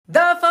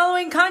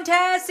wrestling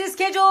contest is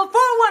scheduled for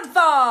one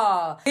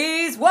fall.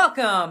 Please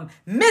welcome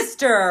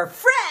Mr.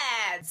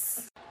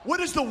 Fretz. What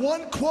is the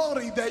one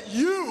quality that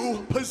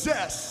you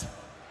possess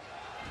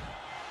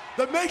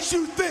that makes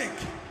you think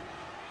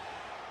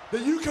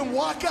that you can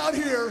walk out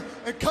here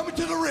and come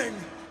into the ring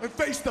and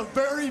face the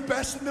very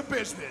best in the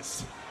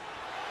business?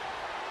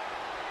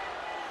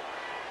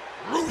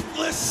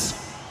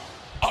 Ruthless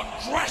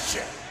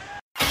aggression.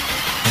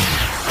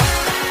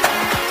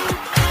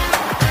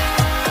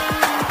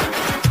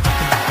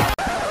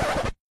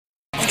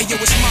 Hey, yo,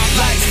 it's my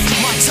life,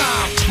 my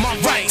time, my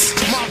rights,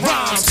 my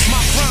rhymes,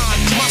 my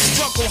grind, my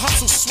struggle,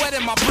 hustle, sweat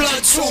in my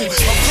blood too. A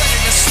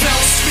predator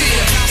smells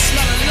fear, I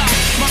smell a lot.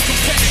 My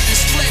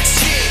competitors fled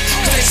scared,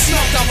 cause they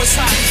smelled I was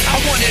hot. I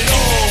want it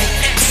all,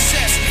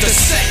 excess, the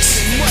sex,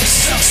 and much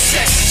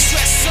success.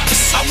 Stress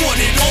us, I want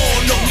it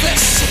all, no less,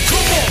 so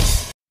come on.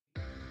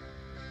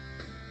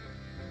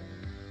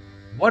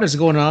 What is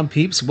going on,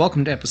 peeps?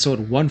 Welcome to episode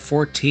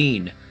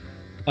 114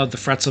 of the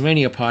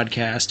Fretzlemania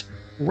podcast,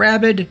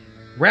 Rabid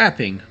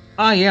Rapping.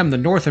 I am the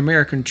North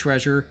American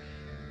treasure,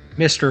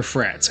 Mr.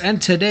 Fretz,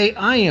 and today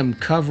I am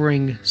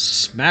covering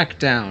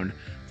SmackDown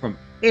from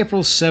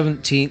April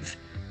 17th,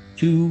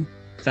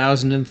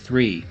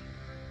 2003.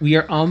 We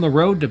are on the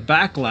road to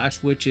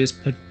Backlash, which is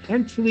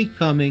potentially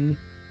coming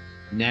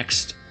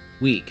next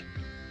week.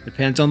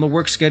 Depends on the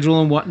work schedule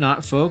and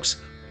whatnot,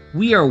 folks.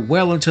 We are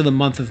well into the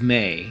month of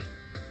May.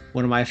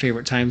 One of my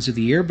favorite times of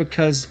the year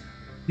because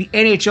the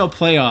NHL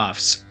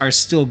playoffs are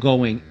still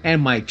going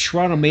and my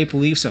Toronto Maple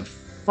Leafs have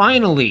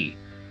finally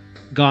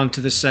gone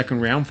to the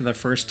second round for the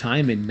first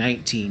time in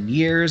 19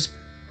 years.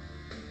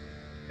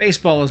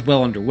 Baseball is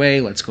well underway.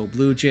 Let's go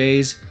Blue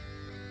Jays.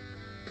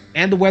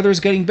 And the weather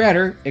is getting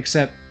better,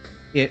 except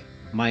it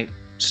might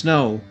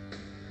snow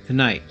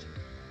tonight.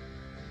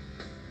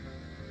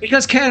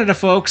 Because Canada,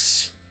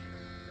 folks.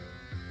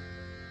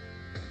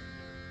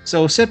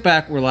 So sit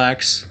back,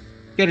 relax,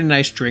 get a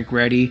nice drink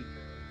ready,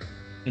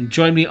 and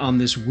join me on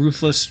this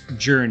ruthless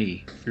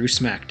journey through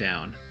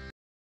SmackDown.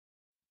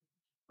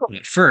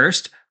 At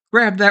first,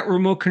 grab that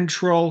remote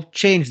control,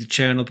 change the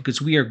channel,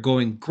 because we are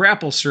going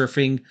grapple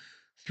surfing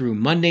through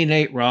Monday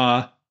Night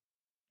Raw,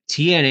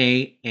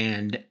 TNA,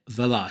 and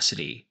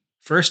Velocity.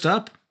 First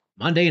up,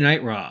 Monday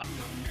Night Raw.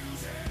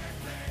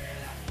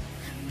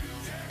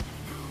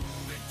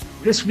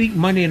 This week,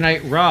 Monday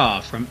Night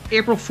Raw from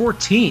April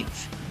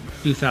 14th,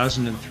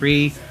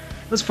 2003,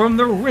 was from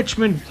the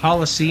Richmond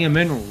Coliseum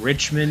in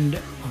Richmond,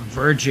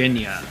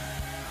 Virginia.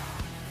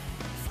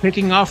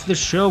 Kicking off the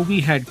show,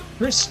 we had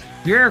Chris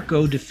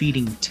Jericho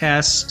defeating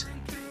Test.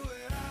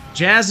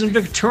 Jazz and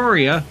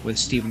Victoria, with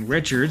Steven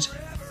Richards,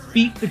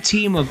 beat the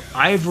team of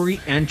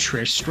Ivory and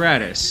Trish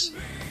Stratus.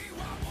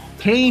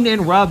 Kane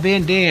and Rob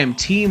Van Dam,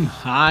 team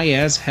high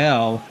as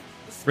hell,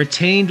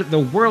 retained the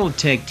World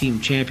Tag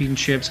Team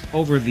Championships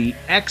over the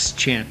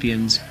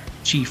ex-champions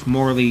Chief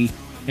Morley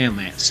and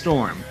Lance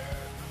Storm.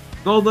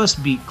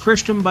 Goldust beat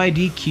Christian by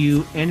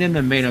DQ, and in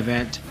the main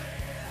event,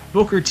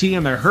 Booker T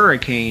and the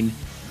Hurricane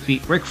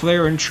beat Ric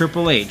Flair and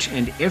Triple H,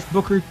 and if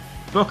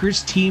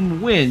Booker's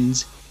team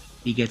wins,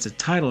 he gets a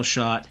title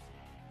shot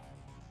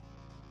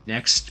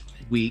next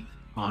week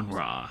on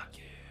Raw.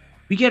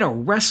 We get a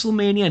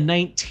WrestleMania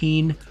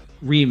 19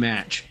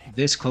 rematch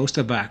this close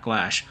to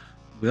Backlash.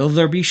 Will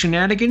there be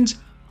shenanigans?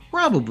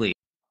 Probably.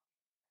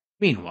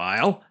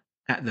 Meanwhile,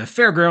 at the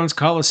Fairgrounds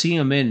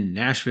Coliseum in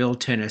Nashville,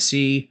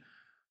 Tennessee,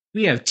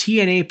 we have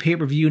TNA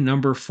pay-per-view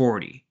number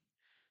 40.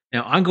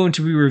 Now, I'm going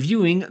to be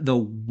reviewing the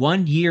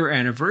 1-year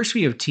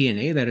anniversary of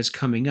TNA that is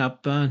coming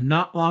up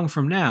not long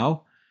from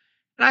now,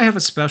 and I have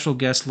a special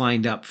guest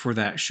lined up for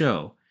that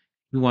show.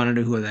 If you want to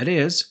know who that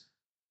is,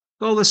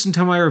 go listen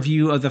to my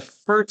review of the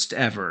first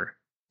ever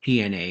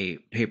TNA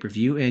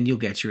pay-per-view, and you'll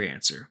get your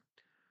answer.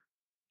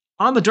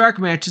 On the dark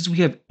matches, we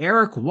have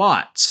Eric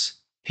Watts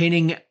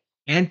pinning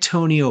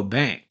Antonio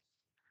Banks.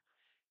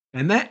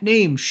 And that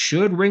name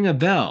should ring a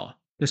bell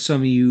to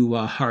some of you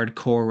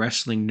hardcore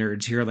wrestling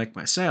nerds here like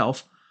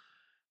myself,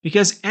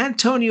 because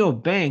Antonio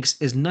Banks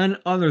is none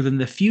other than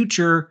the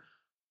future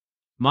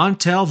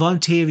Montel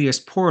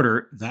Vontavious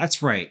Porter.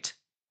 That's right,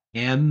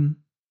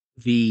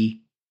 MVP.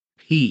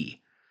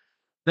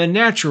 The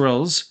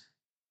Naturals,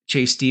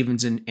 Chase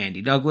Stevens and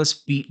Andy Douglas,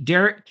 beat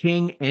Derek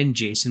King and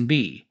Jason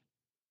B.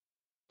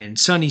 And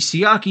Sonny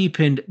Siaki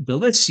pinned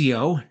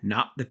Delicio,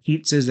 not the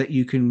pizzas that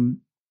you can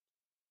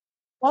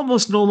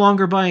almost no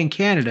longer buy in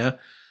Canada.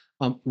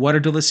 What are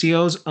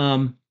Delicios?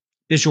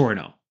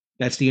 DiGiorno.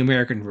 That's the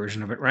American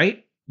version of it,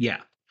 right?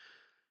 Yeah.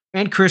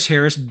 And Chris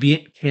Harris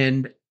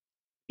pinned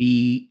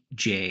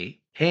BJ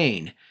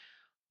Payne.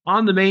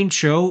 On the main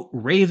show,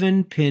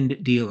 Raven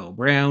pinned D'Lo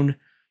Brown.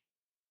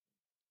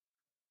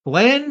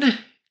 Glenn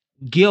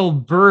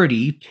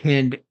Gilberti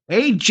pinned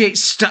AJ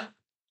Styles.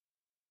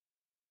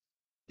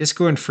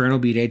 Disco Inferno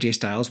beat AJ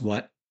Styles.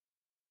 What?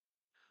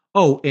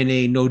 Oh, in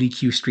a no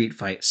DQ street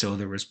fight, so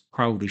there was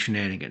probably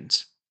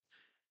shenanigans.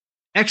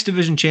 X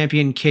Division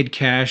champion Kid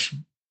Cash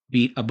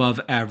beat above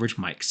average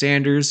Mike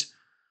Sanders.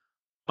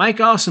 Mike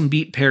Awesome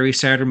beat Perry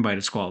Saturn by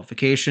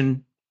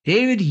disqualification.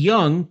 David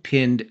Young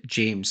pinned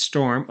James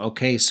Storm.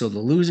 Okay, so the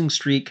losing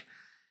streak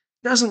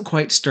doesn't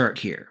quite start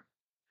here.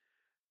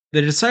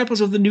 The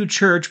Disciples of the New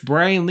Church,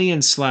 Brian Lee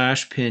and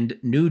Slash, pinned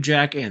New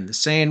Jack and the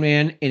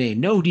Sandman in a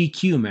no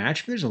DQ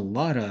match. There's a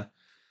lot of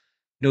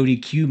no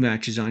DQ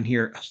matches on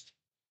here.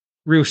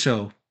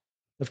 Russo,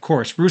 of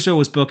course. Russo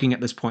was booking at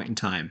this point in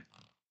time.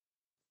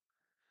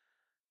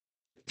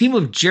 Team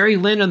of Jerry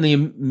Lynn and the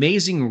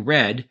Amazing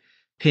Red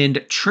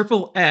pinned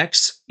Triple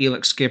X,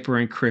 Elix Skipper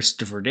and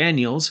Christopher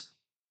Daniels,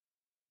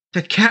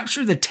 to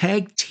capture the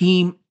tag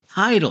team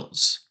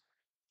titles.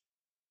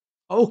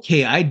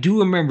 Okay, I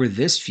do remember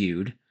this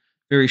feud.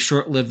 Very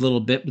short-lived little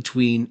bit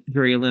between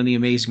Jerry Lynn, the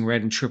Amazing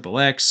Red, and Triple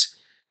X.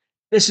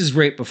 This is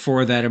right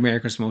before that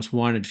America's Most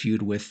Wanted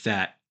feud with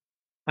that.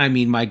 I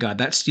mean, my God,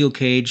 that steel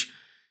cage,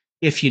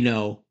 if you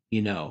know,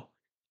 you know.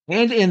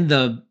 And in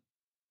the...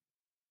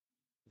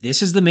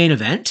 This is the main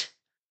event?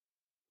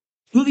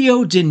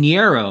 Julio De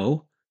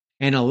Niro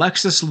and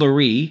Alexis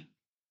Lurie,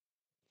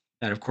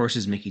 that of course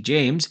is Mickie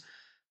James,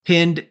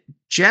 pinned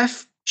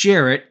Jeff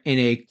Jarrett in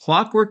a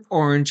Clockwork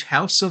Orange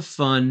House of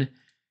Fun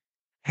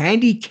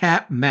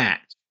handicap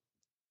match.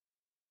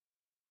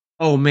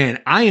 Oh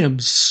man, I am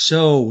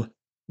so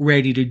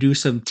ready to do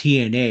some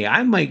TNA.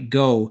 I might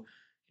go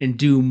and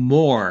do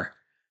more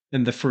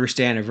than the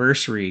first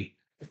anniversary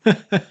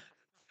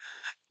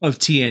of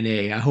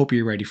TNA. I hope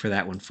you're ready for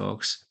that one,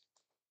 folks.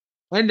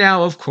 And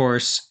now, of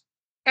course,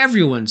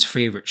 everyone's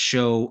favorite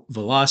show,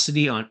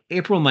 Velocity, on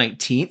April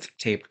 19th,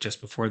 taped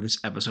just before this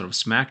episode of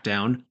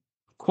SmackDown.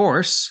 Of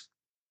course,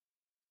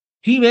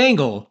 Team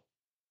Angle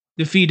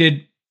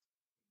defeated...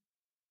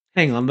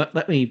 Hang on,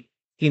 let me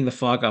clean the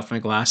fog off my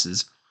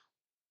glasses.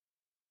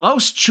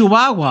 Los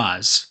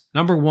Chihuahuas,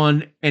 number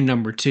 1 and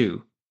number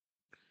 2.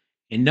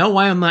 And no,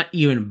 I am not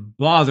even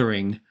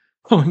bothering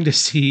going to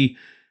see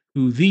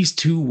who these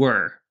two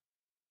were.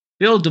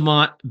 Bill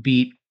DeMott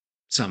beat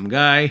some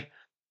guy.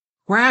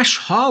 Crash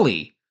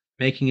Holly,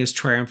 making his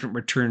triumphant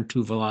return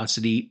to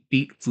Velocity,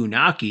 beat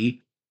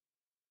Funaki.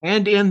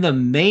 And in the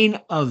main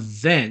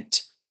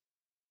event,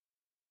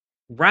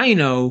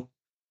 Rhino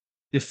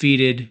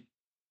defeated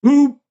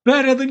Who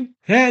Better Than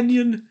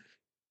Canyon?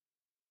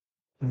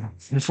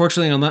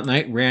 Unfortunately, on that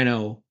night,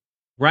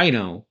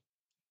 Rhino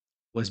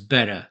was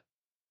better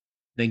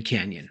than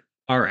Canyon.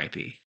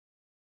 R.I.P.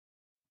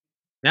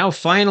 Now,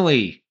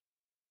 finally,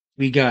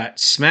 we got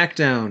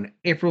SmackDown,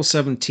 April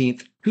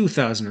 17th,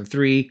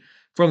 2003,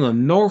 from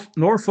the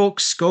Norfolk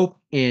Scope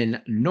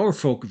in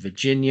Norfolk,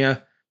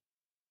 Virginia.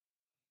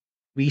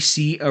 We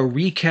see a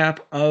recap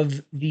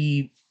of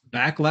the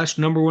Backlash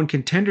number 1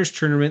 contenders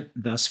tournament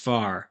thus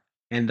far,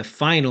 and the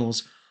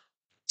finals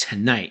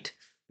tonight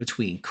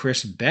between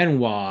Chris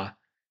Benoit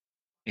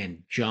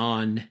and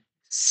John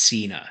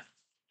Cena.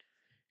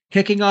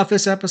 Kicking off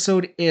this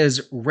episode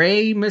is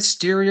Rey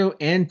Mysterio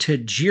and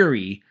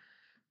Tajiri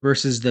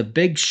versus The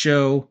Big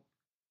Show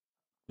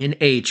and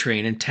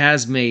A-Train. And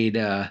Taz made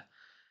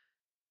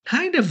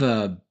kind of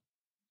a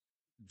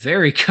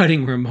very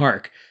cutting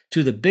remark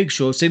to The Big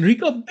Show, saying, he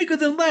got bigger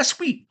than last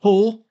week,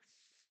 Cole.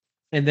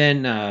 And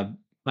then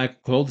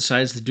Michael Cole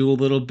decides to do a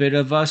little bit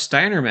of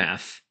Steiner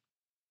math,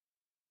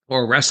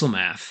 or wrestle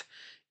math,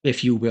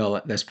 if you will,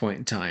 at this point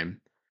in time.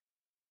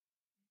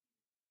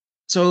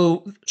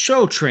 So,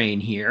 Show Train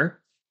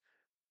here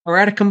are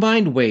at a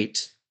combined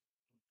weight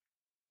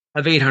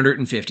of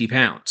 850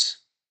 pounds.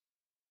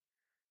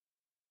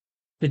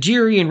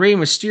 Tajiri and Rey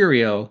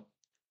Mysterio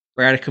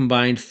are at a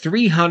combined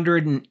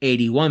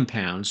 381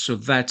 pounds, so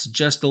that's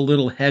just a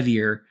little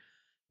heavier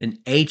than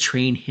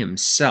A-Train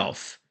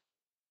himself,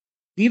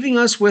 leaving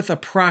us with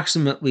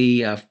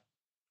approximately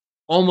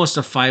almost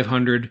a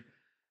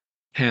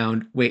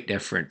 500-pound weight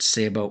difference,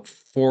 say about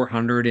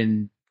 400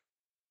 and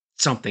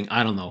something,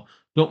 I don't know.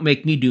 Don't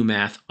make me do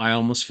math. I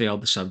almost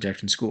failed the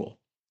subject in school.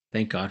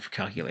 Thank God for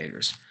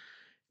calculators.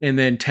 And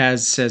then Taz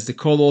says to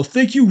Colo,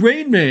 thank you,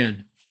 Rain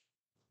Man.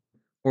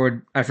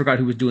 Or I forgot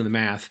who was doing the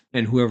math,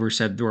 and whoever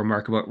said the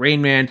remark about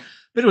Rain Man,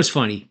 but it was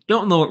funny.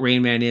 Don't know what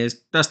Rain Man is.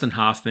 Dustin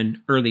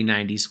Hoffman, early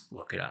 90s.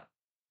 Look it up.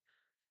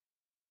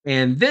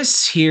 And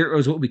this here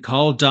is what we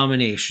call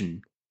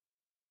domination.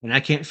 And I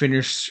can't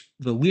finish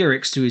the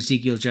lyrics to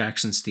Ezekiel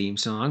Jackson's theme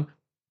song,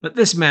 but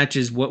this match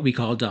is what we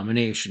call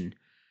domination.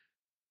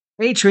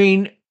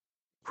 A-Train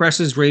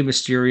presses Rey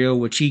Mysterio,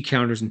 which he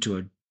counters into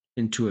a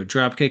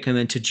dropkick, and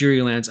then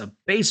Tajiri lands a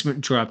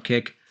basement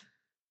dropkick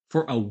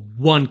for a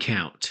 1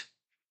 count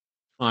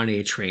on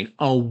A-Train.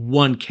 A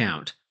 1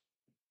 count.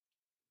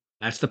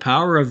 That's the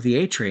power of the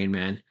A-Train,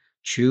 man.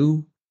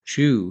 Choo,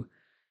 choo.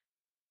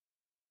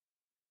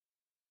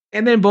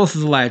 And then both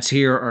of the lads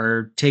here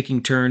are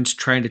taking turns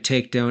trying to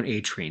take down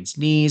A-Train's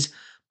knees,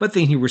 but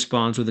then he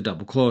responds with a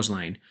double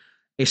clothesline.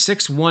 A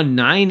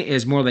 619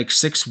 is more like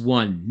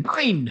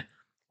 619,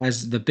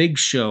 as the Big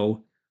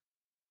Show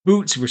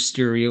boots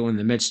Mysterio in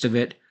the midst of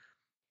it.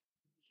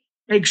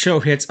 Big Show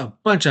hits a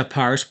bunch of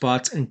power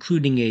spots,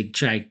 including a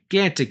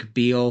gigantic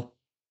Beal.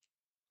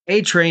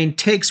 A-Train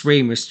takes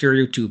Rey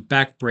Mysterio to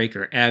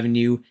Backbreaker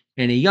Avenue,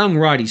 and a young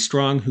Roddy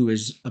Strong, who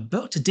is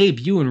about to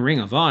debut in Ring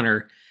of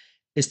Honor,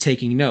 is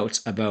taking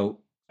notes about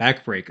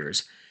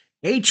backbreakers.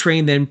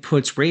 A-Train then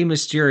puts Rey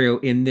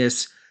Mysterio in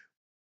this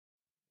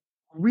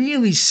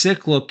really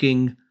sick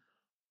looking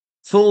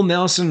full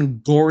Nelson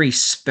gory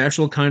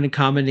special kind of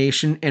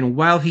combination. And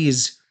while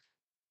he's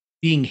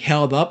being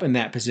held up in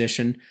that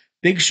position,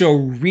 Big Show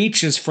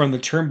reaches from the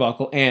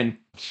turnbuckle and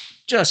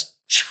just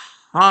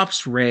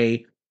chops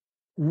Ray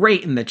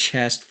right in the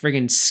chest.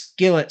 Friggin'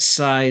 skillet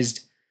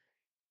sized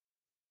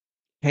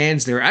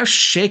hands there. I was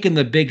shaking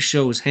the Big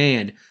Show's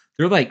hand.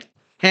 They're like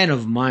 10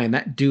 of mine.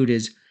 That dude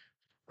is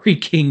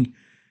freaking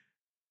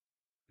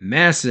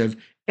massive.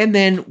 And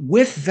then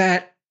with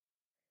that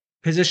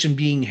position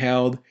being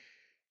held,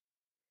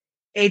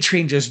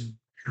 A-Train just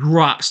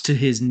drops to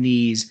his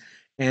knees,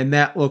 and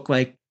that looked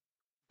like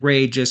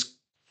Ray just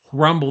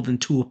crumbled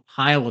into a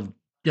pile of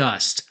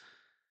dust.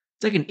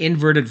 It's like an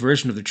inverted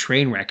version of the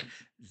train wreck.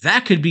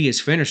 That could be his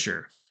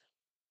finisher.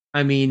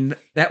 I mean,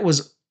 that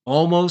was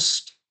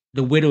almost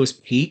the Widow's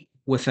Peak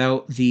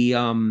without the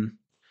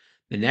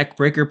neck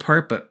breaker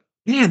part, but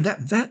man,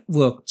 that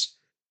looked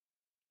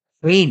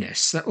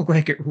heinous. That looked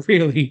like it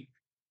really,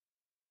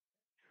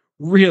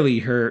 really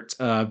hurt.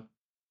 And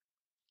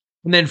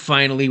then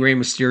finally, Rey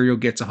Mysterio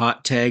gets a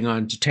hot tag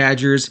on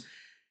Tadgers.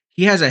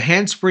 He has a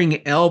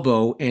handspring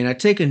elbow, and I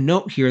take a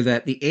note here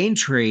that the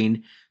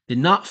A-Train did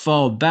not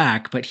fall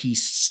back, but he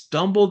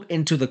stumbled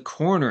into the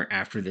corner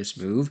after this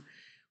move.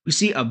 We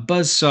see a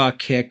buzzsaw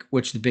kick,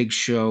 which the Big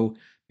Show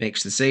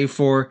makes the save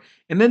for,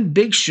 and then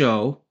Big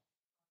Show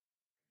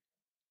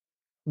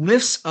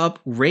lifts up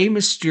Rey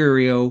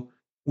Mysterio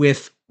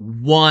with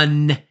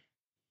one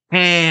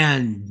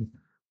hand.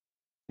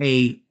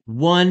 A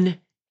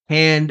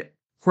one-hand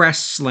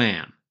press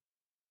slam.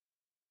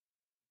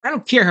 I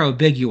don't care how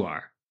big you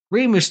are.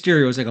 Rey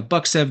Mysterio is like a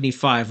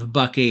 $175,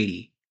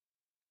 $180.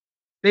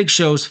 Big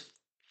Show's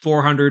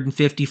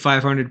 450,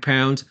 500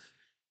 pounds.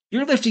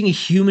 You're lifting a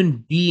human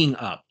being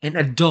up, an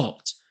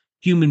adult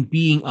human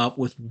being up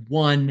with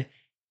one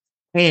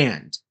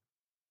hand.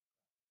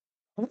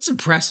 That's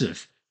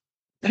impressive.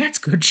 That's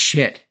good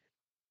shit.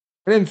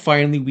 And then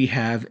finally, we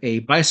have a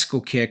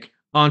bicycle kick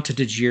onto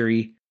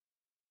Tajiri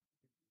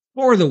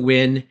for the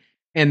win.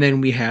 And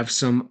then we have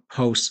some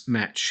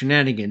post-match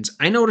shenanigans.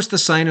 I noticed the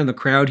sign in the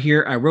crowd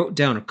here. I wrote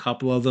down a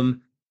couple of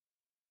them.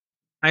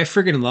 I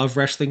friggin' love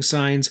wrestling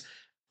signs,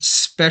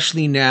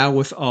 especially now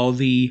with all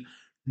the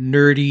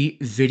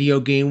nerdy video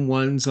game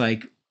ones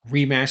like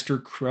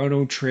Remaster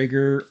Chrono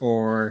Trigger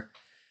or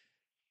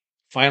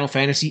Final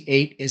Fantasy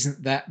VIII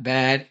isn't that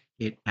bad.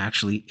 It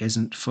actually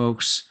isn't,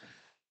 folks.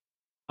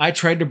 I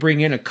tried to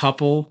bring in a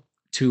couple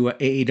to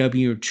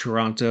AEW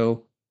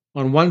Toronto.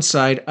 On one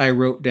side, I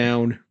wrote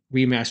down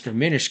Remaster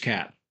Minish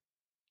Cap.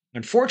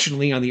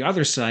 Unfortunately, on the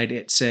other side,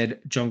 it said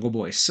Jungle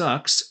Boy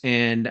sucks,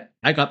 and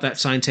I got that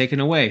sign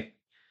taken away.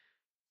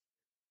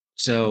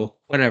 So,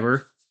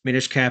 whatever.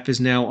 Minish Cap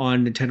is now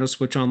on Nintendo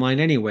Switch Online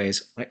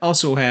anyways. I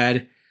also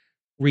had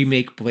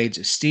Remake Blades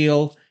of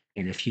Steel,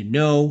 and if you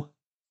know,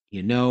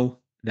 you know,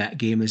 that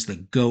game is the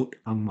GOAT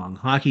among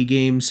hockey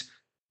games.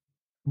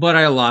 But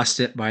I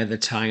lost it by the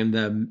time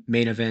the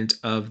main event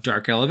of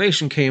Dark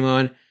Elevation came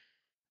on.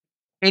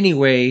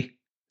 Anyway,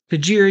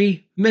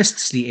 Tajiri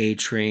missed the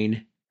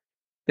A-Train.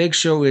 Big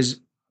Show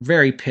is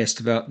very pissed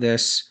about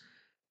this.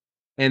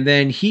 And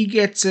then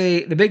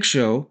the Big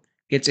Show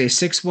gets a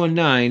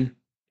 619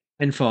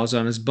 and falls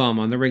on his bum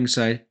on the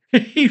ringside.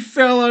 He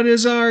fell on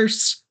his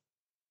arse.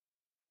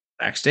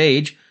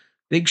 Backstage,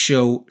 Big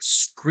Show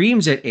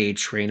screams at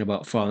A-Train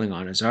about falling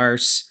on his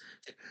arse.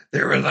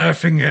 They were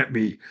laughing at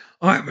me.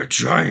 I'm a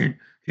giant.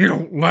 You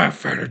don't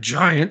laugh at a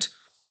giant.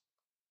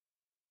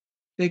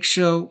 Big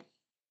Show,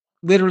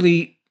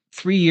 literally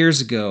 3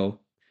 years ago,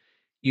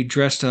 you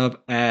dressed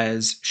up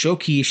as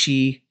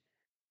Shokishi,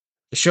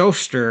 the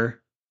Showster,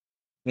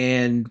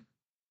 and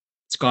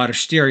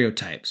Scottish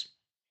stereotypes.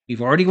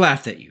 We've already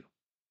laughed at you.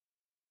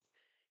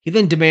 He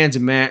then demands a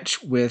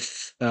match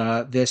with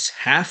this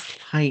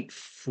half-pint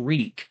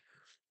freak,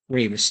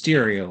 Rey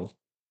Mysterio.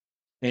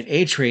 And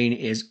A-Train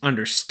is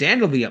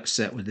understandably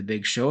upset with the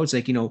Big Show. It's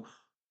like,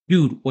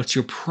 dude, what's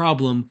your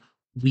problem?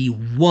 We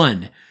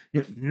won.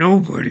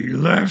 Nobody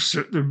laughs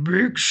at the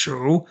Big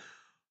Show.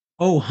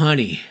 Oh,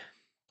 honey.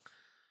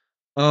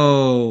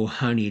 Oh,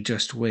 honey,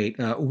 just wait.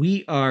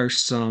 We are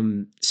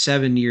some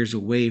 7 years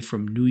away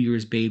from New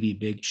Year's Baby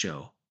Big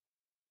Show.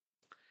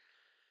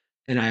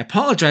 And I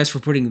apologize for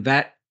putting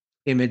that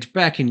image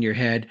back in your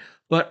head,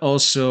 but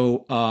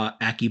also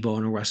Akibone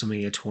on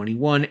WrestleMania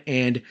 21.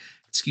 And,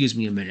 excuse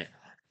me a minute.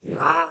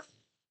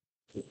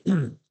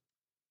 In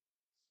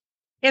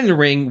the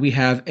ring, we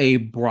have a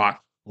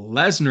Brock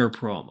Lesnar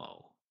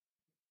promo.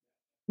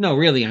 No,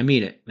 really, I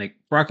mean it. Like,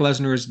 Brock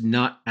Lesnar is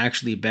not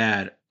actually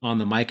bad on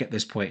the mic at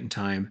this point in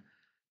time.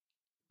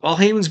 Paul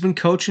Heyman's been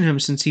coaching him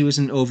since he was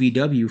in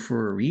OVW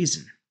for a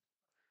reason.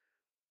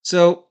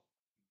 So,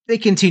 they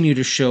continue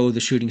to show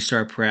the Shooting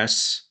Star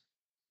Press.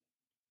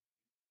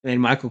 And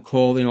Michael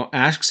Cole,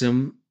 asks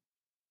him,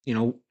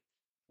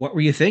 what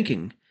were you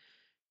thinking?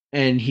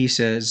 And he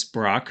says,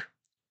 Brock,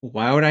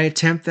 why would I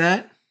attempt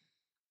that?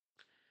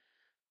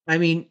 I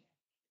mean,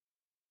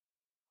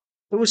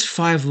 It was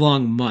 5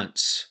 long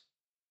months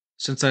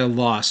since I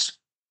lost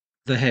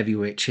the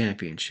heavyweight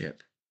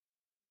championship.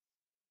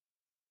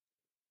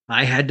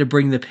 I had to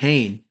bring the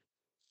pain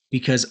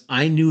because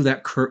I knew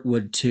that Kurt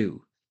would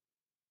too.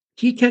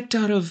 He kicked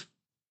out of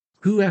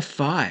 2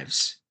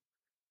 F5s.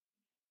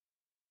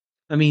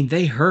 I mean,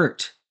 they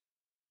hurt.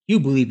 You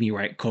believe me,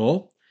 right,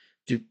 Cole?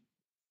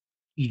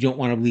 You don't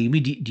want to believe me?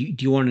 Do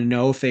you want to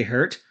know if they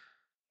hurt?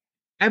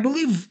 I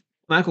believe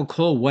Michael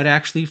Cole would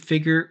actually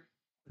figure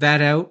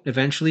that out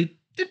eventually.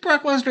 Did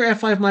Brock Lesnar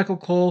F5 Michael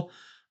Cole?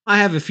 I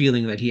have a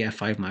feeling that he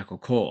F5 Michael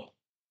Cole.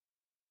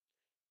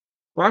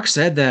 Brock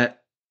said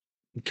that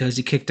because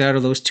he kicked out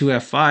of those 2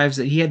 F5s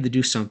that he had to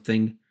do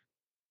something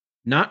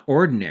not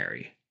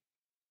ordinary.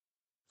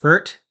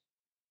 Kurt,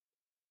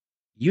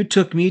 you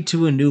took me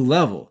to a new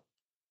level,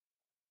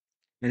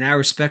 and I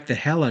respect the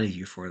hell out of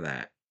you for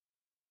that.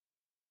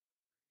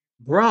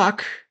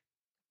 Brock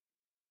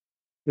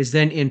is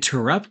then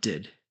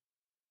interrupted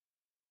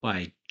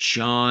by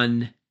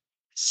John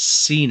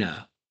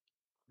Cena.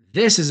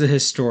 This is a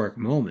historic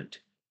moment.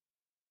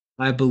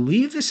 I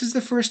believe this is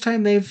the first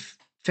time they've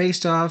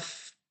faced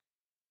off.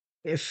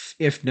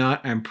 If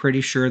not, I'm pretty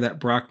sure that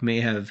Brock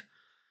may have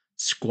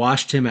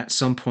squashed him at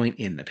some point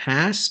in the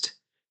past.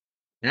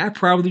 And I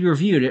probably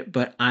reviewed it,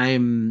 but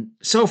I'm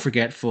so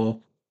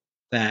forgetful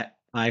that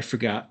I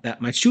forgot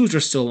that my shoes are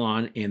still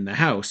on in the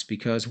house,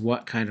 because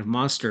what kind of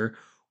monster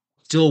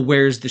still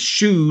wears the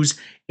shoes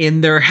in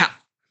their house?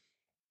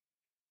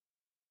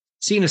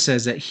 Cena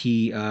says that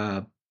he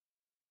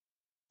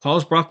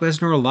calls Brock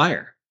Lesnar a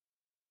liar.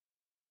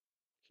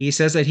 He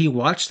says that he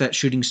watched that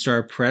shooting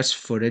star press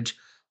footage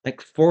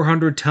like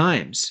 400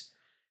 times.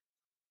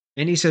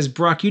 And he says,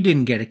 Brock, you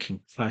didn't get a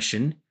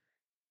concussion.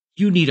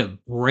 You need a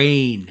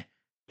brain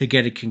to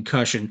get a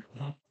concussion.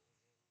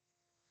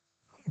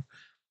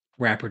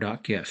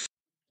 Rapper.gif.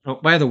 Oh,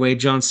 by the way,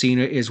 John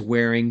Cena is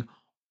wearing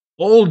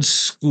old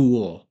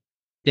school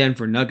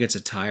Denver Nuggets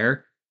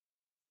attire.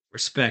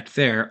 Respect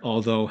there,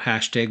 although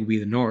hashtag we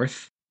the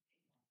North.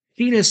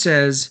 Cena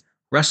says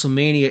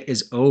WrestleMania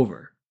is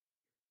over.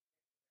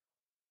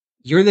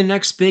 You're the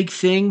next big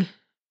thing?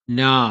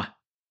 Nah.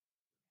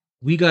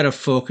 We gotta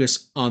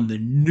focus on the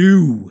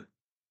new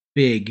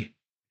big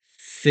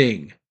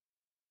thing.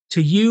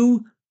 To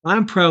you,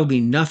 I'm probably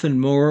nothing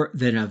more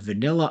than a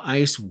Vanilla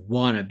Ice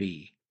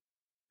wannabe.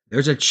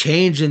 There's a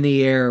change in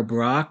the air,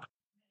 Brock.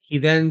 He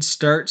then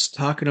starts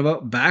talking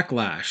about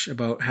Backlash,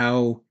 about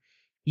how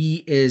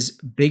he is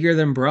bigger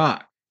than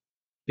Brock,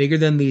 bigger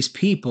than these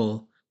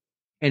people,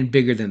 and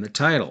bigger than the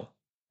title.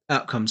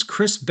 Out comes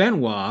Chris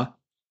Benoit,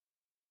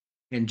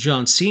 and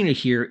John Cena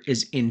here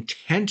is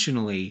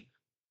intentionally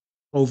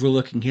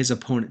overlooking his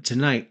opponent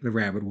tonight, the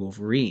Rabid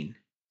Wolverine.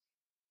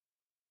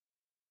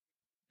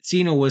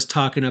 Cena was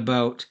talking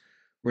about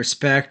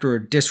respect or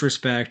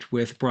disrespect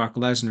with Brock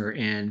Lesnar,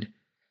 and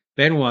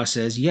Benoit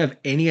says, you have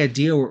any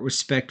idea what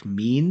respect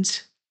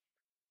means?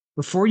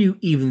 Before you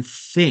even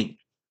think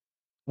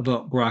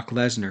about Brock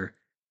Lesnar,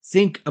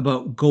 think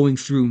about going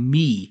through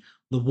me,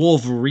 the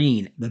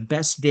Wolverine, the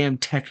best damn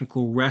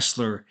technical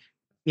wrestler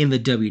in the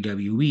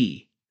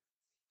WWE.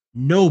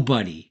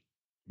 Nobody,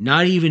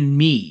 not even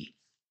me,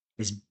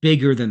 is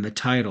bigger than the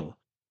title.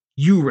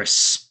 You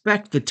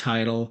respect the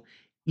title,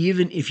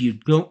 even if you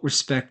don't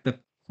respect the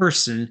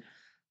person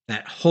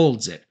that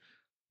holds it.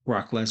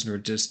 Brock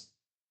Lesnar just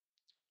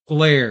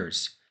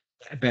glares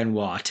at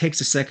Benoit, takes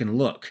a second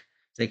look.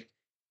 It's like,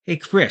 hey,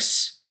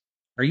 Chris,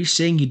 are you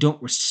saying you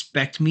don't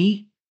respect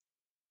me?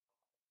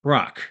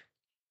 Brock,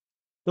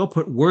 don't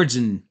put words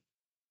in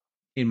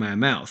my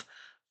mouth.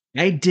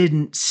 I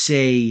didn't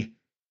say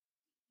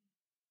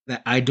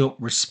that I don't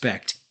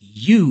respect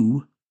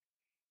you.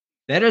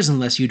 That is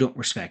unless you don't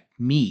respect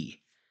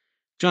me.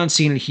 John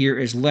Cena here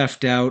is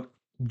left out,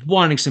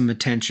 wanting some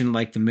attention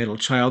like the middle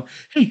child.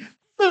 Hey,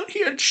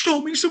 he had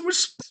shown me some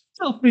respect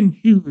up in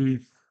here.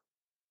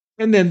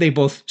 And then they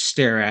both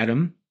stare at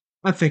him.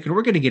 I'm thinking,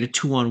 we're going to get a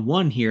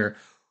 2-on-1 here.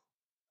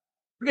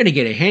 We're going to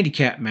get a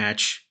handicap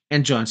match,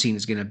 and John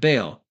Cena's going to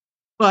bail.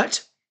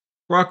 But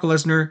Brock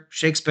Lesnar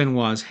shakes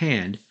Benoit's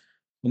hand,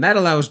 and that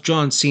allows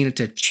John Cena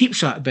to cheap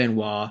shot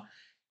Benoit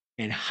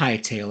and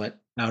hightail it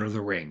out of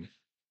the ring.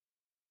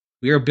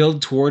 We are building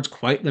towards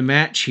quite the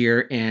match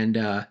here, and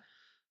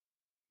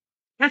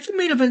that's the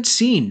main event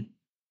scene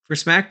for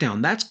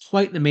SmackDown. That's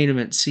quite the main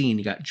event scene.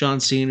 You got John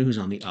Cena, who's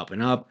on the up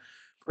and up.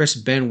 Chris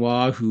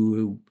Benoit,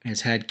 who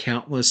has had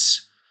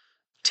countless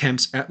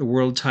attempts at the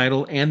world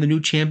title, and the new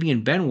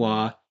champion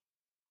Benoit.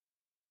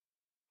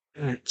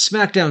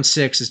 SmackDown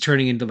 6 is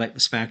turning into like the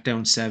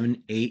SmackDown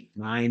 7, 8,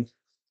 9,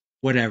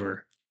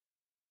 whatever.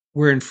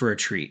 We're in for a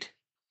treat.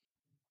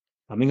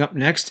 Coming up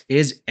next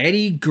is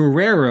Eddie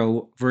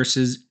Guerrero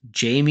versus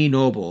Jamie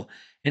Noble.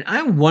 And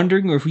I'm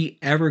wondering if we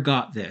ever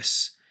got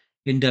this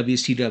in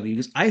WCW,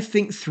 because I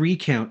think 3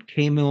 Count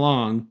came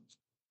along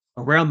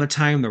around the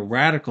time the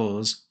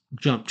Radicals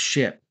jumped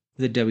ship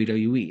to the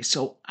WWE.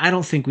 So I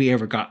don't think we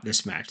ever got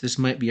this match. This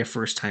might be a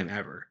first time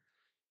ever.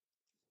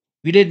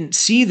 We didn't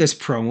see this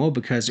promo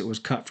because it was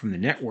cut from the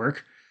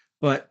network,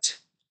 but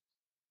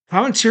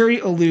commentary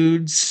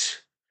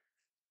alludes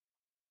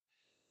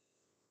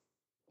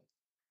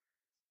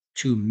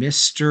to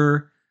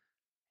Mr.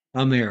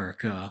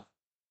 America.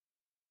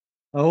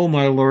 Oh,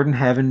 my Lord in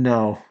heaven,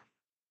 no.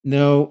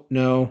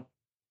 No.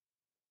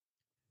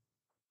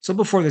 So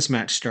before this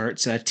match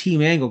starts,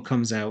 Team Angle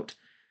comes out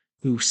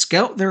who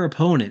scout their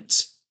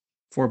opponents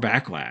for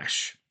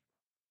Backlash.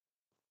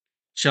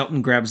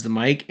 Shelton grabs the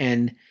mic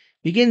and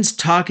begins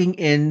talking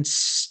in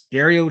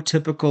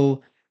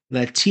stereotypical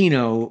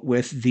Latino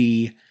with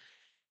the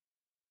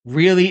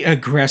really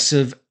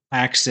aggressive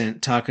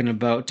accent, talking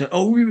about,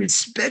 oh, we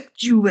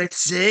respect you, let's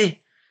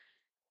say.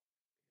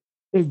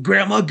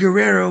 Grandma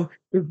Guerrero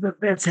is the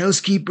best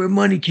housekeeper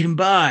money can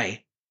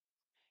buy.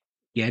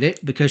 Get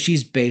it? Because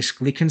she's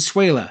basically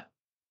Consuela.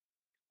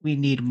 We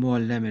need more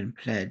lemon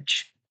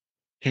pledge.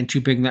 Can't you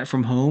bring that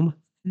from home?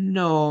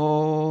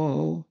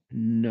 No.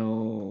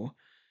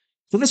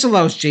 So this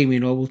allows Jamie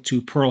Noble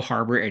to Pearl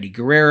Harbor Eddie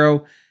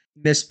Guerrero.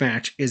 This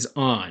match is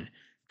on.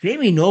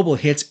 Jamie Noble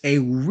hits a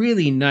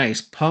really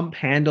nice pump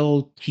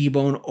handle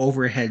T-bone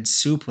overhead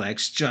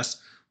suplex. Just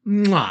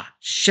mwah,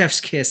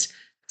 chef's kiss,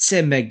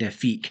 c'est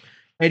magnifique.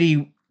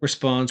 Eddie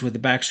responds with a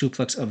back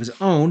suplex of his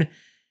own,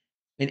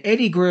 and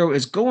Eddie Guerrero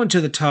is going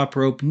to the top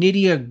rope.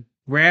 Nydia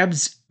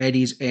grabs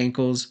Eddie's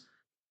ankles.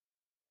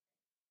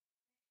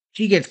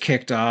 She gets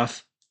kicked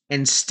off,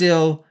 and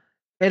still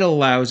it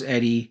allows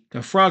Eddie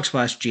to frog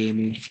splash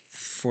Jamie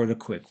for the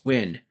quick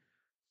win.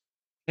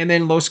 And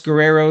then Los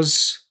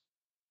Guerreros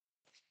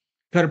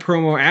cut a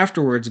promo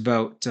afterwards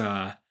about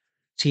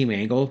Team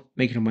Angle,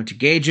 making a bunch of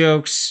gay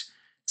jokes,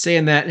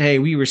 saying that, hey,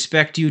 we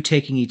respect you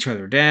taking each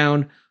other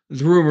down.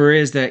 The rumor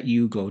is that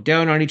you go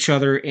down on each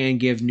other and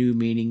give new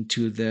meaning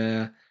to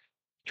the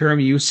term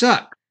you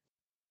suck.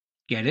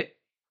 Get it?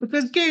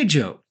 Because gay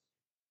joke.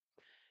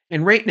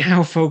 And right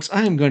now, folks,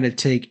 I'm going to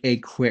take a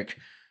quick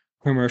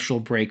commercial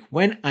break.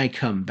 When I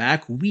come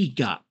back, we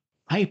got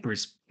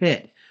Piper's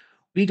Pit.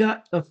 We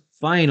got the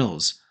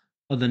finals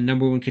of the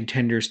number one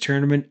contenders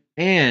tournament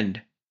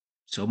and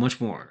so much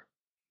more.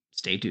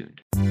 Stay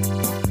tuned.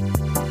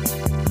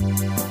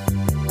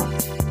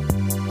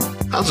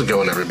 How's it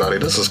going, everybody?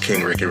 This is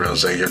King Ricky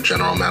Rose, your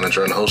general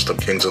manager and host of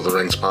Kings of the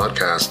Rings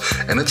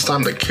podcast, and it's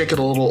time to kick it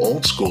a little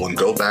old school and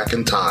go back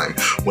in time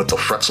with the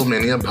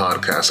Fretzlemania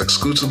podcast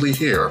exclusively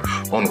here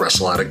on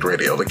Wrestle Addict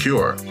Radio, The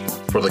Cure,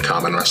 for the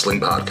Common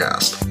Wrestling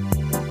Podcast.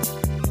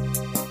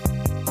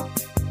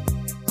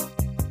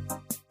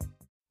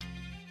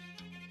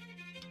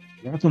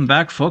 Welcome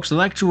back, folks. I'd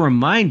like to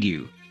remind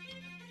you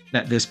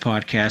that this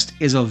podcast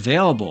is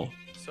available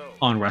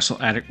on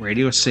Wrestle Addict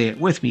Radio. Say it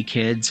with me,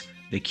 kids.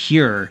 The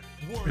Cure,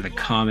 for the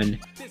Common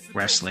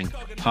Wrestling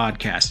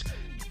Podcast.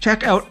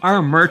 Check out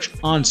our merch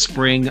on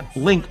Spring.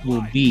 Link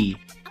will be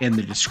in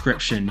the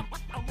description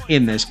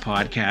in this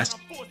podcast.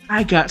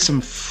 I got some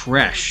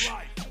fresh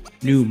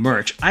new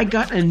merch. I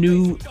got a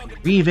new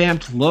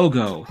revamped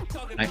logo.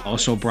 I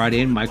also brought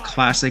in my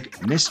classic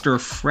Mr.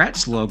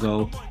 Fretz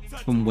logo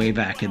from way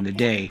back in the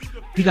day.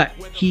 We got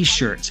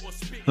t-shirts,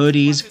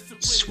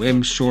 hoodies,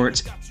 swim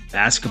shorts,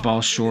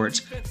 basketball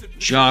shorts,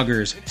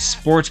 joggers,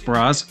 sports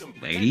bras,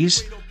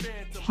 ladies,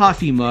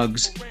 coffee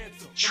mugs,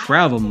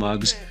 travel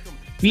mugs,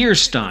 beer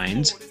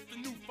steins,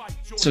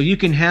 so you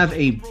can have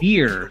a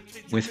beer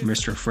with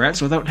Mr.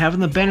 Fretz without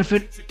having the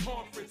benefit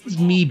of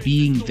me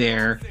being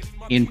there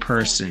in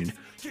person.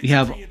 We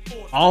have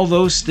all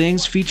those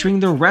things featuring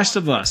the rest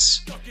of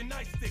us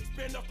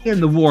in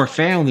the War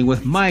family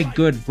with my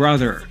good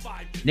brother,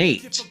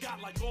 Nate,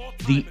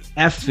 the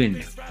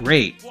effin'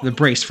 great, the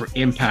Brace for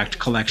Impact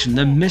collection,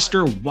 the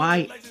Mr.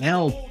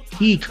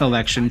 YLP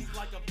collection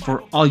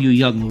for all you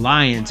young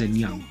lions and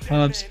young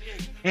cubs,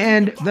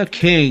 and the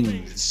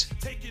Kings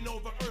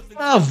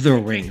of the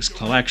Rings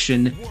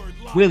collection,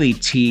 Willie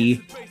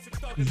T,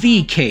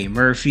 VK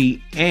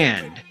Murphy,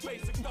 and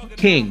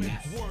King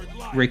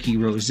Ricky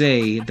Rose,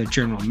 the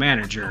general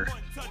manager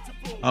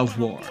of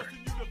War.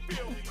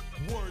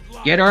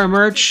 Get our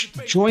merch,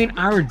 join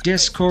our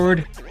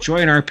Discord,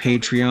 join our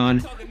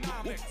Patreon,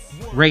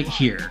 right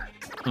here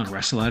on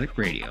Wrestle Addict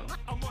Radio.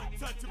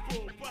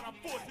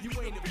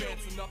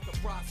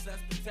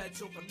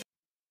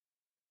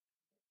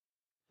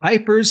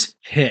 Piper's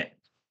Pit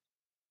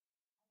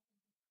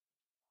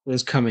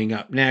is coming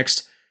up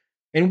next,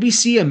 and we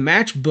see a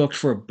match booked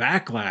for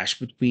Backlash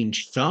between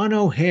Sean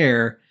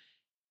O'Haire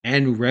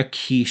and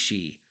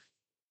Rikishi.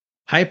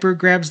 Piper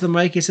grabs the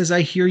mic and says,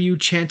 I hear you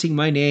chanting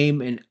my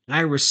name, and I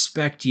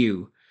respect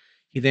you.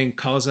 He then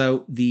calls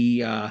out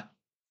the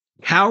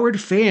coward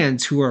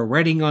fans who are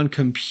writing on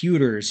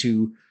computers,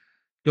 who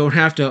don't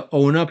have to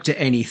own up to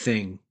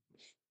anything.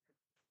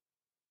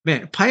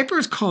 Man,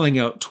 Piper's calling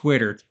out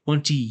Twitter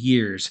 20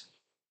 years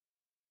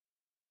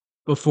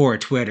before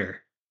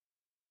Twitter.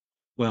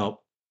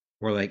 Well,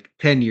 or like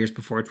 10 years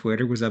before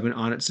Twitter, because I've been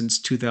on it since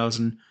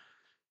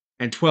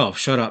 2012.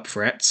 Shut up,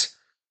 Fretz.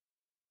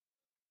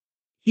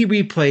 He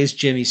replays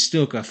Jimmy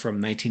Snuka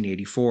from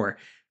 1984.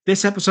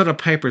 This episode of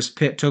Piper's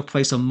Pit took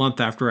place a month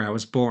after I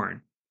was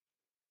born.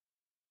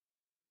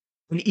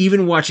 And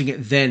even watching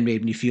it then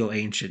made me feel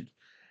ancient.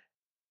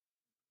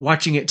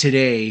 Watching it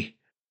today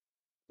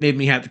made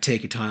me have to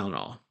take a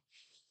Tylenol.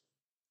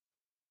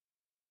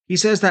 He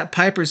says that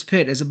Piper's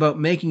Pit is about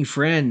making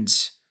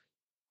friends.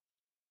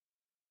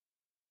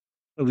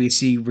 We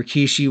see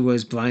Rikishi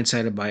was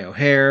blindsided by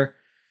O'Hare.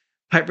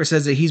 Piper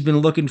says that he's been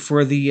looking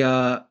for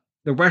the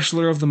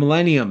wrestler of the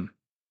millennium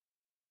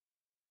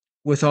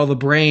with all the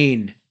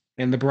brain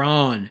and the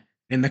brawn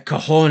and the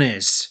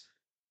cojones.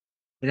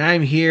 And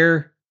I'm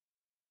here.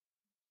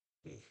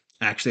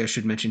 Actually, I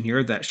should mention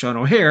here that Sean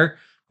O'Hare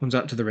comes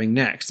out to the ring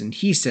next, and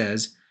he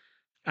says,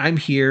 I'm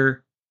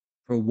here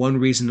for one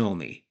reason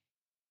only.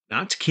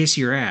 Not to kiss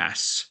your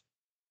ass,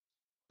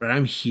 but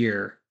I'm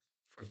here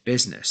for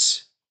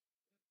business.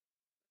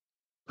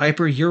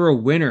 Piper, you're a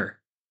winner.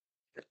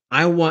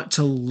 I want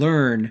to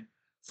learn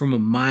from a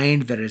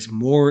mind that is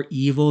more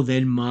evil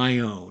than my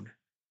own.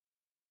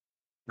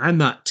 I'm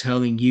not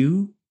telling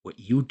you what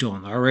you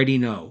don't already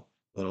know.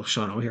 Little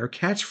Sean O'Hare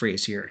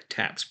catchphrase here,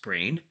 Tap's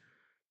brain.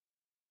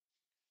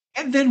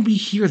 And then we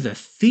hear the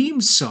theme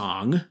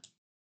song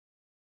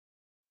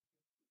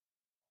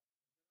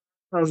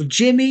of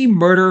Jimmy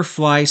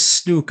Murderfly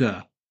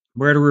Snuka,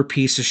 murderer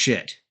piece of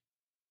shit.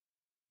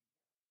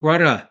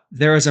 Brother,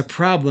 there is a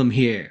problem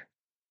here.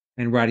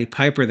 And Roddy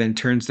Piper then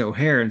turns to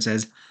O'Hare and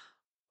says,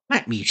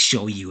 let me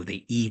show you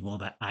the evil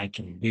that I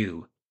can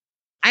do.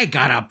 I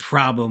got a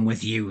problem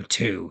with you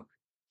too.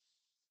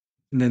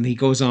 And then he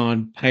goes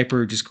on,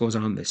 Piper just goes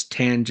on this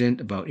tangent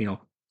about,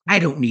 I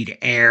don't need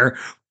air,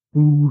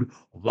 food,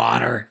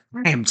 water.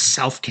 I am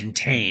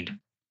self-contained.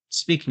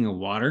 Speaking of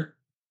water,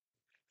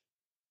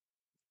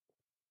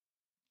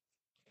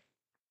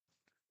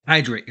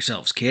 hydrate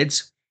yourselves,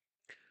 kids.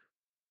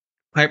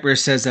 Piper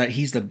says that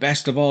he's the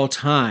best of all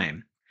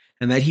time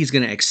and that he's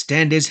going to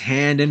extend his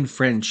hand in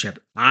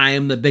friendship. I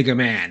am the bigger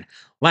man.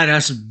 Let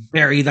us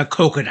bury the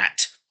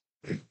coconut.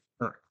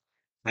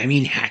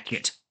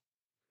 Hatchet.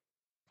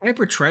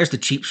 Piper tries to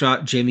cheap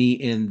shot Jimmy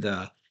in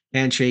the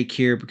handshake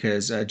here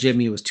because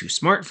Jimmy was too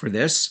smart for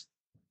this,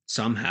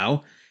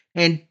 somehow,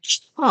 and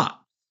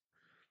chop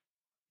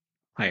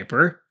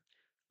Piper.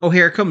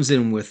 O'Hare comes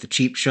in with the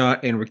cheap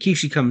shot, and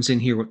Rikishi comes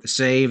in here with the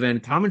save,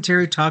 and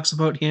commentary talks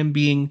about him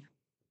being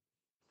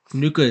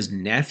Nuka's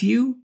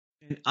nephew.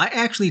 And I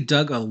actually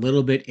dug a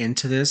little bit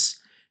into this.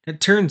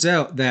 It turns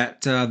out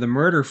that the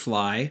murder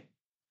fly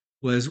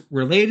was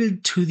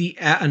related to the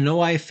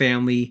Anoa'i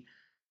family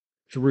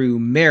through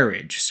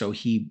marriage. So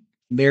he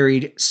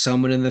married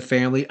someone in the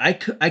family. I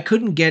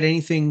couldn't get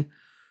anything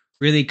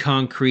really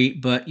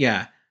concrete, but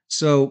yeah.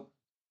 So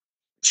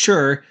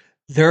sure,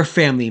 they're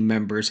family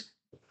members,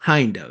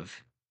 kind of.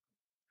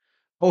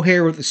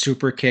 O'Hare with the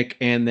super kick,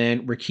 and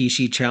then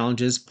Rikishi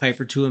challenges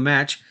Piper to a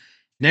match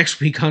next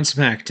week on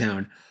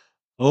SmackDown.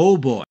 Oh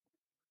boy.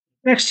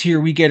 Next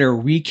here we get a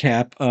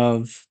recap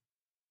of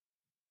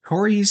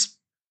Corey's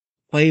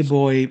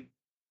Playboy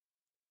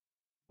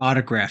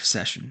autograph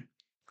session.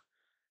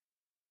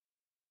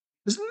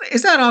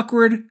 Is that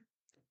awkward?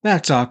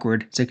 That's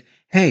awkward. It's like,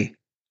 hey,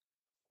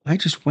 I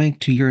just wanked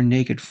to your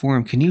naked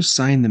form. Can you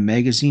sign the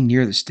magazine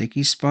near the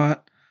sticky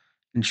spot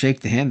and shake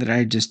the hand that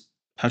I just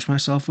touched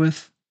myself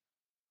with?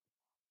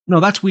 No,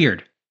 that's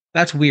weird.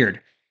 That's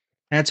weird.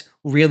 That's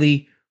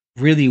really,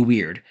 really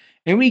weird.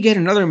 And we get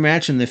another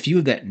match in the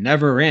feud that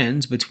never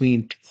ends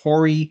between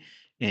Tori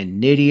and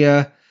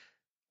Nydia.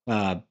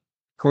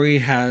 Tori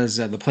has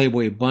the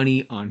Playboy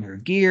Bunny on her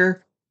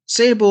gear.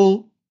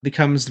 Sable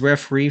becomes the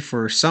referee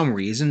for some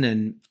reason,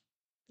 and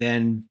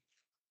then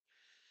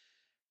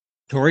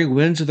Tori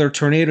wins with her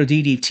Tornado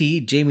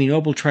DDT. Jamie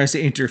Noble tries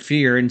to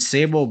interfere, and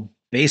Sable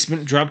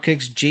basement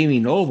dropkicks Jamie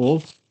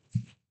Noble.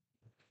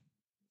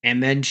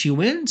 And then she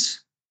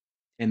wins.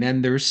 And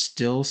then there's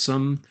still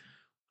some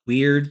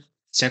weird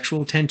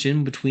sexual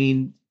tension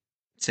between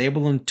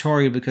Sable and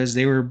Tori because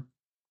they were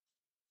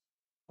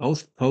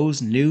both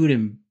posed nude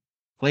and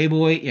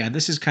Playboy. Yeah,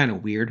 this is kind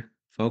of weird,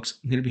 folks.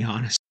 I'm going to be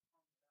honest.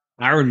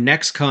 Our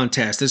next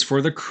contest is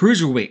for the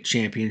Cruiserweight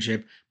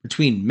Championship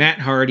between Matt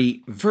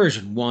Hardy,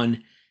 version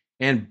 1,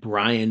 and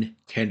Brian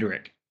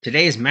Kendrick.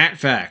 Today's Matt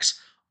Facts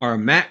are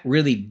Matt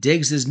really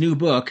digs his new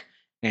book,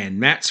 and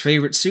Matt's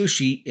favorite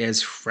sushi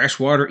is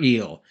freshwater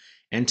eel.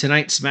 And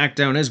tonight's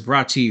SmackDown is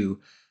brought to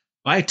you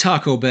by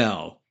Taco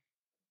Bell.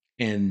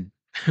 And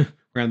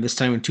around this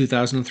time in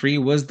 2003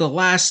 was the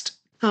last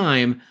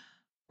time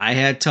I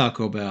had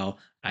Taco Bell.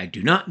 I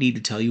do not need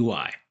to tell you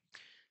why.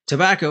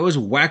 Tobacco is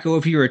wacko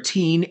if you're a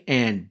teen,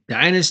 and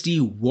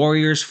Dynasty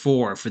Warriors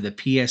 4 for the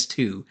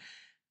PS2.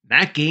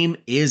 That game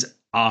is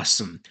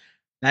awesome.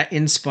 That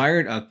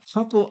inspired a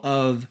couple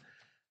of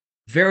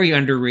very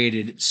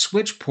underrated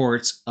Switch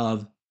ports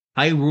of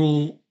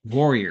Hyrule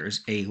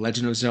Warriors, a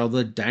Legend of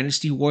Zelda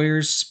Dynasty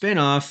Warriors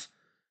spin-off,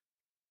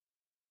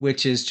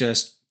 which is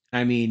just,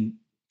 come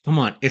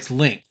on, it's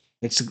Link.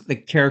 It's the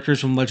characters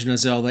from Legend of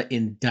Zelda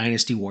in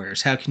Dynasty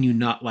Warriors. How can you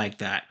not like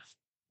that?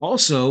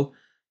 Also,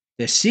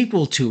 the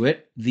sequel to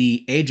it,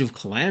 The Age of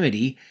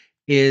Calamity,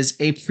 is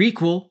a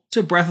prequel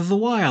to Breath of the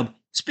Wild.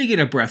 Speaking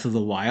of Breath of the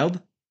Wild,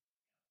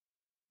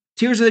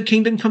 Tears of the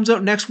Kingdom comes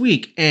out next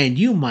week, and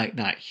you might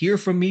not hear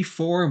from me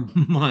for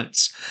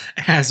months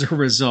as a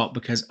result,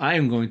 because I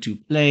am going to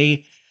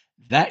play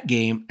that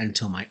game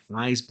until my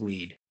eyes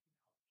bleed.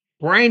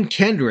 Brian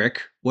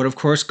Kendrick would, of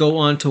course, go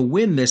on to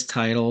win this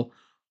title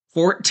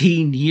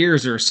 14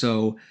 years or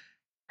so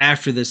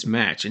after this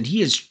match, and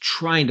he is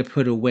trying to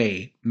put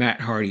away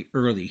Matt Hardy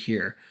early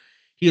here.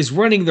 He is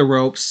running the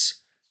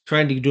ropes,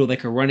 trying to do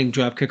like a running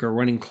dropkick or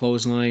running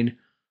clothesline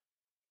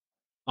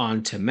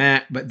onto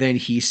Matt, but then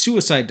he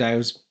suicide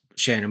dives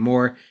Shannon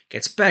Moore,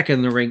 gets back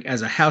in the ring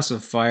as a house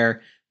of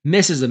fire,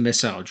 misses a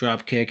missile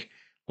dropkick,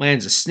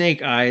 lands a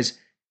snake eyes.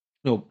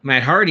 No,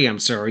 Matt Hardy, I'm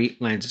sorry,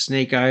 lands a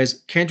snake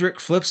eyes. Kendrick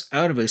flips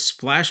out of a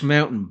Splash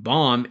Mountain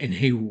bomb in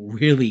a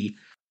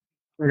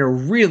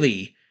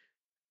really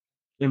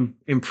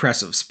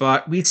impressive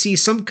spot. We see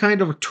some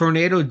kind of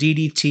tornado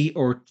DDT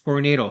or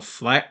tornado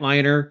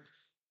flatliner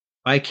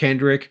by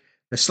Kendrick.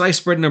 The slice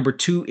spread number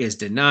 2 is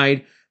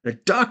denied. The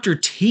Dr.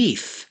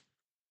 Teeth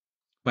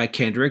by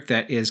Kendrick,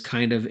 that is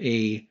kind of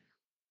a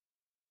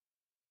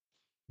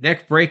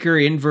neck breaker,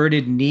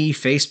 inverted knee,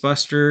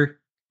 facebuster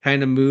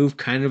kind of move,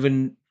 kind of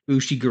an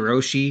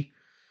Ushi-Goroshi.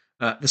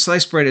 The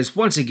slice spread is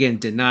once again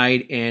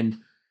denied, and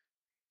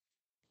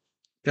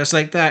just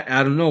like that,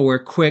 out of nowhere,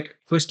 quick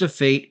twist of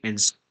fate, and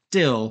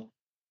still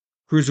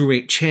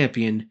Cruiserweight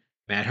Champion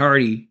Matt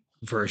Hardy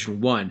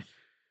version 1.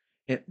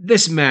 And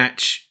this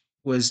match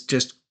was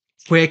just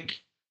quick.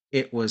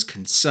 It was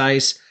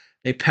concise.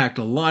 They packed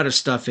a lot of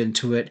stuff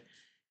into it,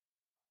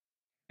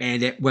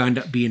 and it wound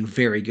up being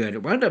very good.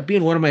 It wound up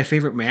being one of my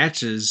favorite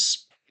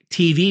matches,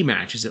 TV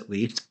matches at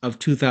least, of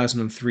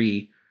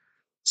 2003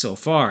 so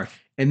far.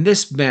 And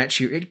this match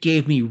here, it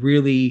gave me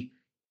really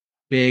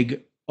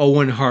big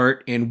Owen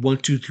Hart and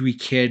 1-2-3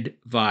 Kid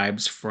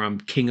vibes from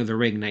King of the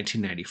Ring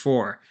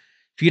 1994.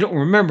 If you don't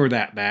remember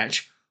that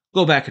match,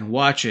 go back and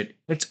watch it.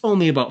 It's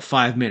only about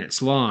 5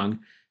 minutes long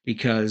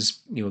because,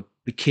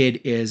 the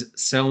Kid is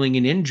selling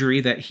an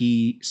injury that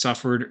he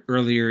suffered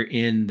earlier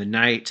in the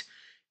night.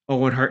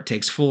 Owen Hart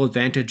takes full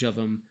advantage of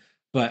him,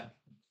 but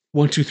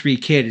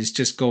 1-2-3 Kid is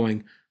just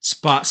going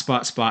spot,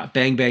 spot, spot,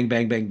 bang, bang,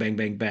 bang, bang, bang,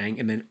 bang, bang,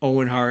 and then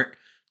Owen Hart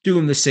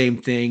doing the same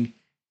thing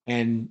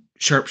and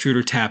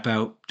sharpshooter tap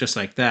out just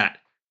like that.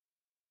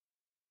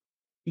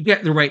 You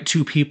get the right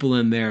 2 people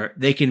in there,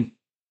 they can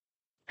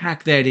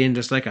pack that in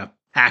just like a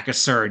pack of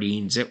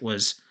sardines. It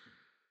was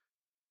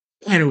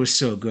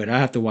so good. I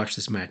have to watch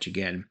this match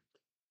again.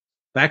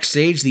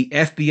 Backstage, the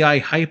FBI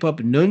hype up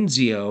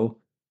Nunzio.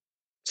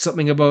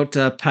 Something about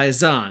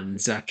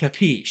paisans,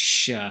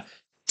 capiche,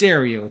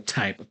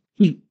 stereotype,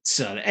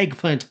 pizza, the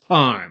eggplant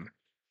parm.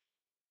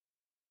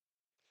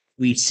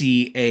 We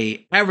see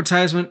a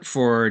advertisement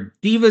for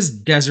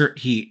Divas Desert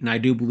Heat, and I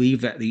do believe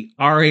that the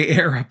RA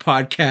Era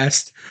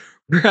podcast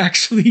will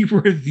actually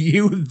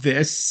review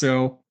this,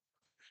 so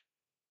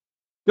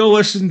go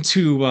listen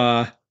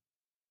to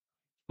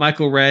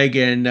Michael Ragg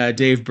and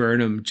Dave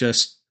Burnham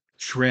just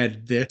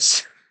shred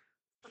this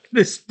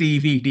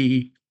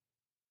DVD.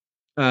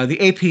 The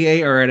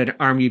APA are at an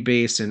army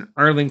base in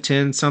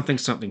Arlington,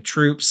 something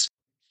troops,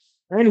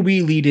 and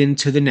we lead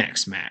into the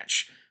next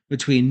match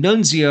between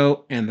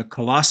Nunzio and the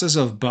Colossus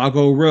of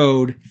Bago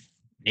Road,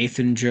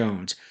 Nathan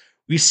Jones.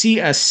 We see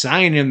a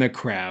sign in the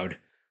crowd.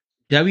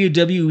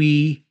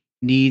 WWE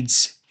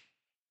needs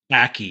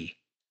Aki.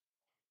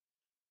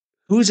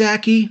 Who's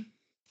Aki?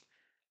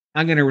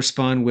 I'm going to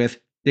respond with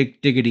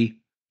diggity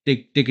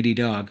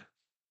dog.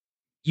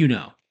 You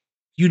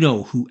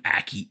know who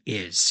Aki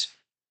is.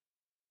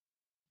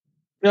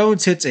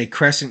 Jones hits a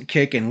crescent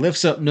kick and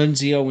lifts up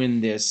Nunzio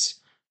in this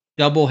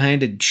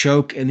double-handed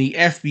choke, and the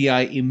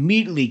FBI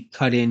immediately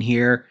cut in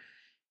here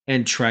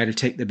and try to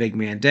take the big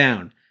man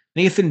down.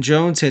 Nathan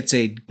Jones hits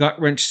a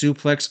gut-wrench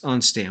suplex on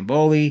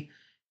Stamboli,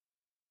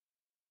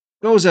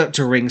 goes out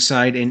to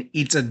ringside and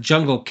eats a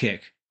jungle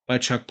kick by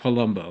Chuck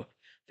Palumbo.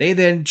 They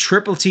then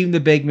triple team the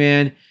big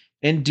man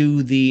and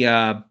do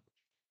the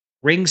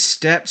ring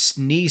steps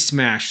knee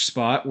smash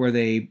spot where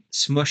they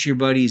smush your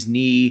buddy's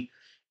knee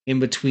in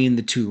between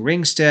the 2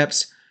 ring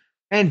steps,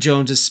 and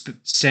Jones is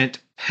sent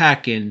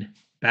packing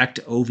back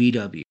to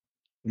OVW.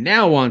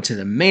 Now on to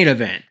the main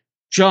event.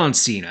 John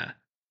Cena,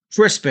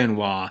 Chris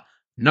Benoit,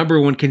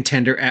 number 1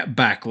 contender at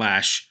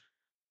Backlash.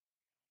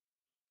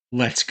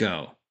 Let's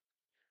go.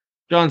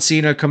 John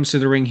Cena comes to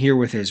the ring here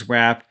with his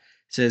rap,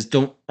 says,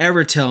 "Don't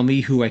ever tell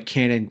me who I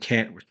can and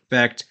can't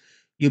respect.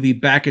 You'll be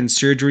back in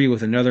surgery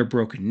with another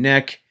broken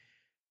neck.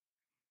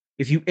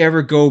 If you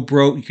ever go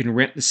broke, you can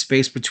rent the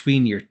space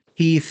between your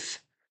teeth."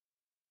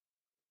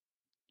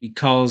 He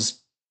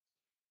calls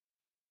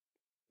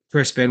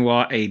Chris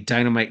Benoit a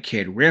Dynamite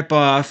Kid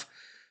ripoff.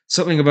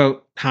 Something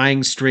about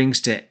tying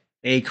strings to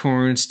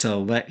acorns to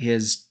let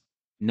his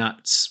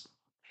nuts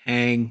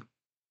hang.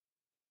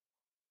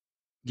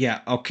 Yeah,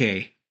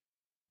 okay.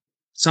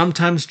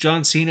 Sometimes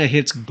John Cena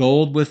hits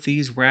gold with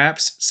these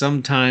raps.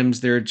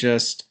 Sometimes they're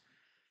just,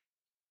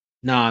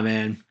 nah,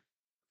 man.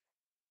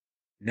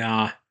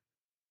 Nah.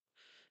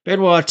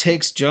 Benoit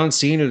takes John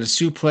Cena to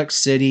Suplex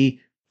City,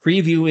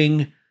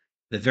 previewing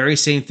the very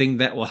same thing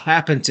that will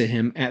happen to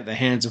him at the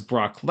hands of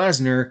Brock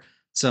Lesnar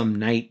some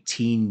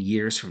 19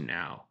 years from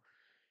now.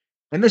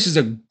 And this is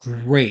a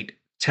great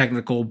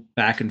technical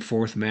back and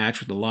forth match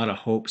with a lot of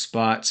hope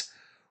spots.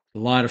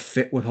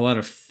 with a lot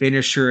of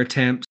finisher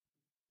attempts,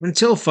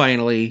 until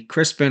finally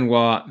Chris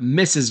Benoit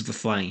misses the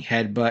flying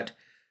headbutt,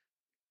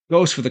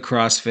 goes for the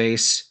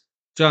crossface.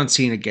 John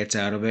Cena gets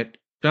out of it.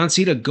 John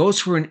Cena goes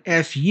for an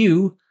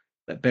FU,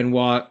 but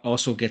Benoit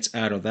also gets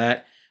out of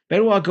that.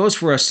 Benoit goes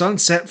for a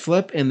sunset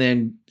flip, and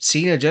then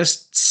Cena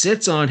just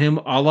sits on him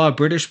a la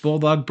British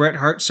Bulldog Bret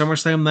Hart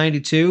SummerSlam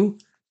 92.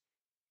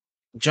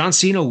 John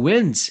Cena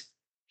wins.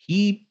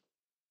 He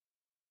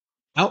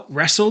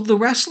out-wrestled the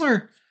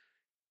wrestler.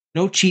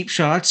 No cheap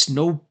shots,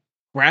 no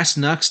brass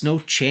knucks, no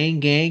chain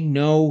gang,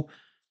 no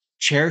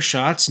chair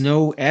shots,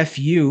 no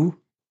FU.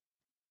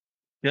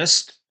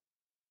 Just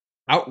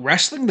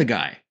out-wrestling the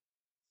guy.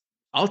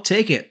 I'll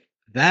take it.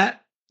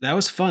 That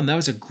was fun. That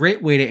was a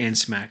great way to end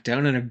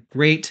SmackDown and a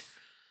great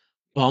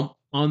bump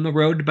on the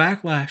road to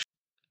Backlash.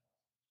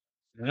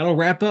 That'll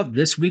wrap up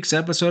this week's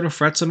episode of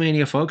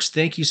Fretzlemania, folks.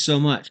 Thank you so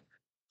much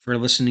for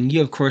listening.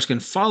 You, of course, can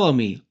follow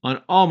me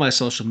on all my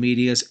social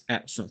medias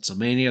at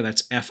Fretzlemania.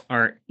 That's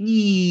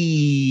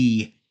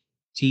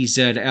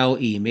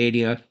FRETZLE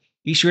Mania.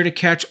 Be sure to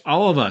catch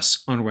all of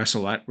us on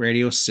WrestleLat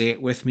Radio. Say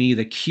it with me,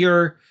 the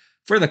cure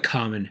for the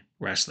common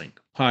wrestling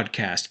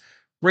podcast.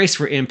 Race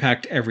for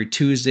Impact every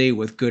Tuesday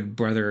with good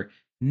brother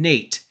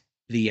Nate,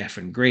 the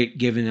effing great,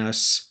 giving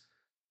us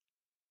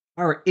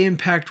our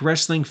Impact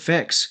Wrestling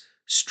fix.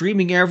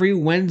 Streaming every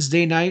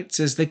Wednesday nights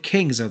as the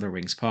Kings of the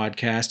Rings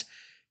podcast.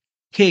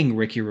 King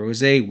Ricky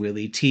Rose,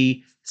 Willie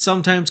T,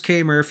 sometimes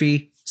K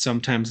Murphy,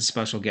 sometimes a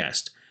special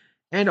guest.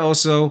 And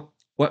also,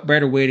 what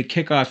better way to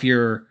kick off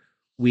your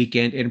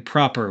weekend in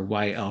proper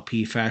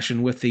YLP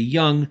fashion with the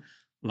young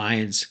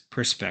Lions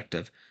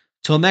perspective.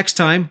 Till next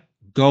time,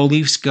 go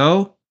Leafs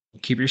go.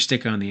 Keep your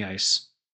stick on the ice.